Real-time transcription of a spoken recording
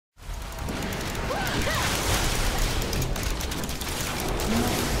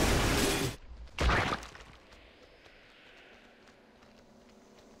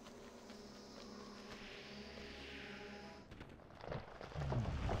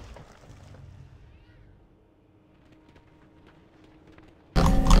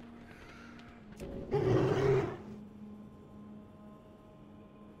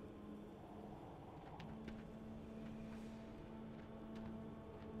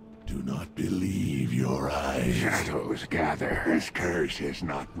do not believe your eyes. Shadows gather. This curse has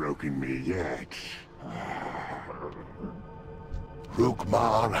not broken me yet.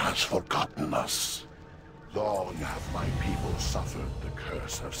 Rukmar has forgotten us. Long have my people suffered the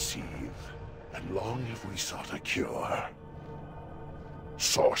curse of Seethe, and long have we sought a cure.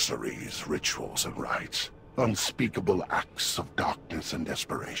 Sorceries, rituals, and rites, unspeakable acts of darkness and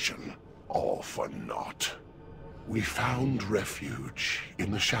desperation, all for naught. We found refuge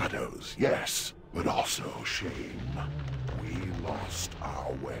in the shadows, yes, but also shame. We lost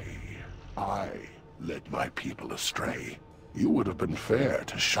our way. I led my people astray. You would have been fair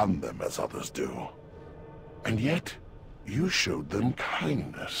to shun them as others do. And yet, you showed them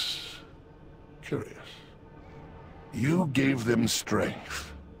kindness. Curious. You gave them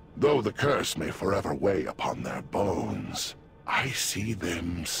strength. Though the curse may forever weigh upon their bones, I see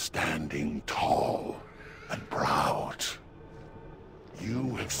them standing tall and proud.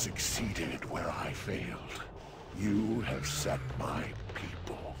 You have succeeded where I failed. You have set my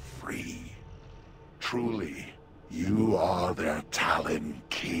people free. Truly, you are their Talon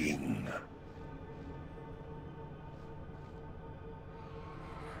king.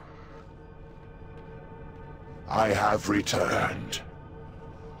 I have returned.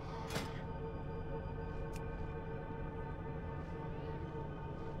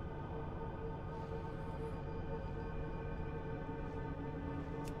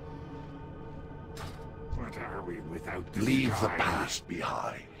 What are we without the Leave the sky? past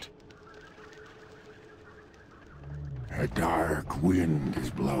behind. A dark wind is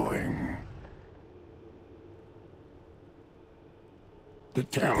blowing. The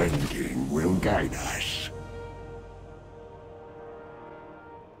Talon King will guide us.